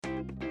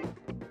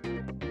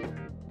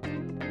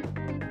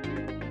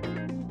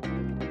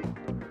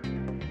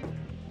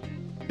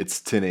It's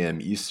 10 a.m.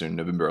 Eastern,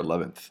 November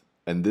 11th,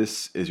 and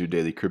this is your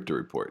daily crypto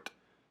report.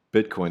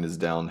 Bitcoin is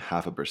down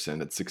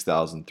 0.5% at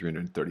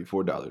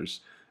 $6,334.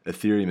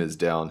 Ethereum is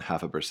down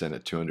 0.5%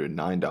 at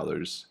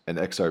 $209, and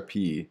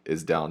XRP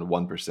is down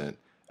 1%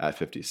 at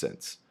 50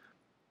 cents.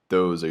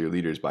 Those are your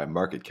leaders by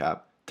market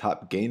cap.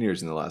 Top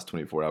gainers in the last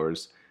 24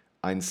 hours,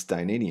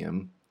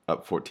 Einsteinium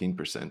up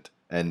 14%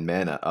 and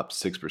Mana up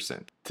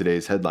 6%.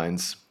 Today's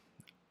headlines: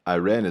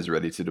 Iran is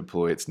ready to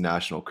deploy its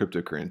national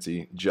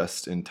cryptocurrency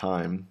just in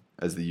time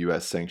as the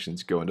U.S.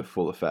 sanctions go into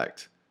full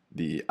effect.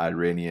 The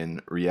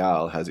Iranian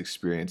rial has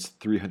experienced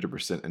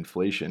 300%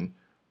 inflation,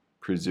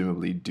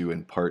 presumably due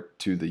in part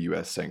to the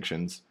U.S.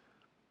 sanctions.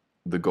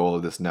 The goal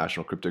of this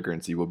national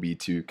cryptocurrency will be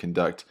to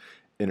conduct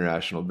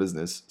international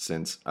business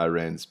since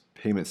Iran's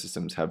payment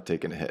systems have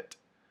taken a hit.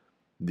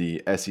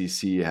 The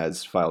SEC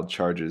has filed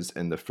charges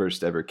in the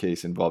first ever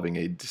case involving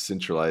a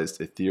decentralized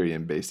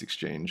Ethereum-based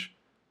exchange.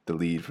 The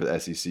lead for the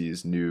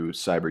SEC's new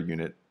cyber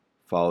unit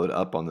followed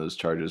up on those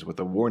charges with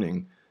a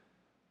warning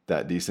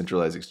that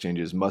decentralized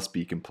exchanges must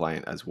be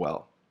compliant as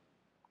well,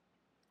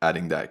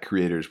 adding that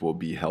creators will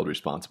be held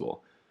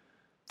responsible.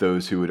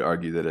 Those who would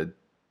argue that a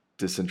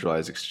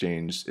decentralized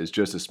exchange is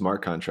just a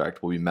smart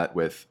contract will be met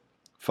with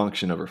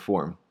function over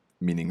form,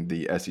 meaning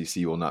the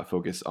SEC will not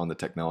focus on the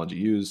technology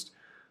used,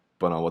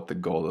 but on what the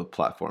goal of the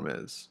platform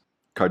is.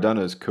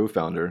 Cardano's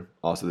co-founder,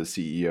 also the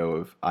CEO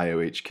of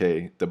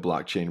IOHK, the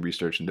blockchain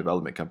research and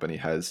development company,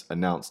 has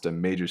announced a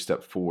major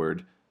step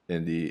forward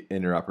in the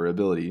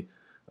interoperability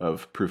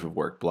of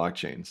proof-of-work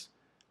blockchains.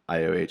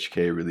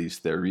 IOHK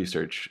released their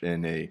research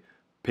in a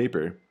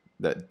paper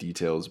that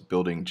details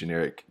building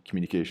generic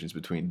communications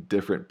between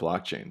different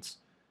blockchains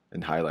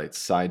and highlights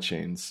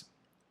sidechains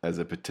as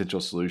a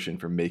potential solution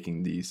for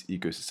making these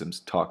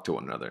ecosystems talk to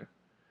one another.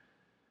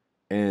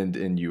 And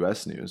in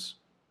U.S. news,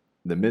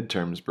 the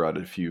midterms brought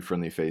a few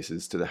friendly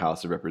faces to the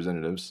House of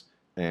Representatives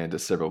and to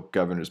several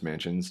governors'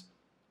 mansions,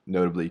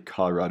 notably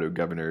Colorado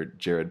Governor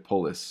Jared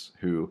Polis,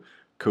 who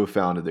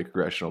co-founded the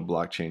Congressional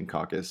Blockchain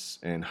Caucus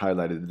and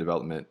highlighted the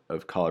development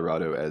of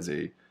Colorado as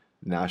a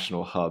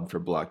national hub for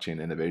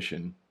blockchain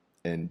innovation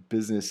in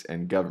business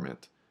and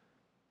government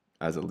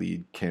as a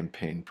lead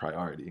campaign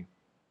priority.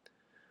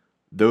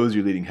 Those are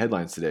your leading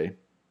headlines today.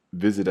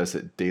 Visit us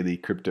at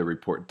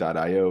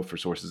dailycryptoreport.io for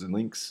sources and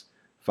links.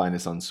 Find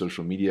us on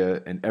social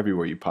media and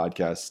everywhere you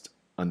podcast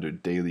under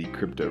Daily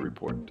Crypto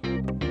Report.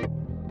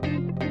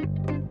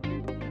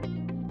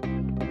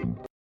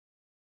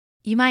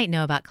 You might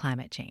know about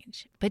climate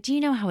change, but do you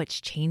know how it's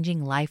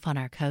changing life on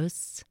our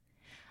coasts?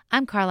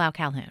 I'm Carlisle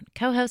Calhoun,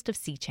 co-host of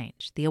Sea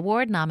Change, the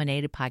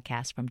award-nominated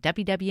podcast from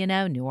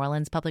WWNO, New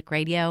Orleans Public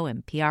Radio,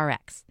 and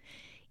PRX.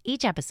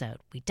 Each episode,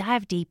 we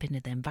dive deep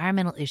into the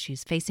environmental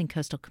issues facing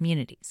coastal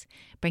communities,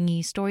 bringing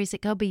you stories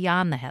that go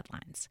beyond the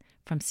headlines,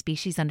 from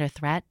species under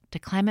threat to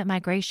climate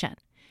migration.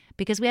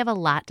 Because we have a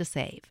lot to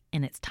save,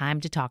 and it's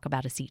time to talk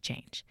about a sea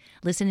change.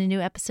 Listen to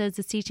new episodes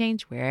of Sea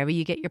Change wherever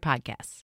you get your podcasts.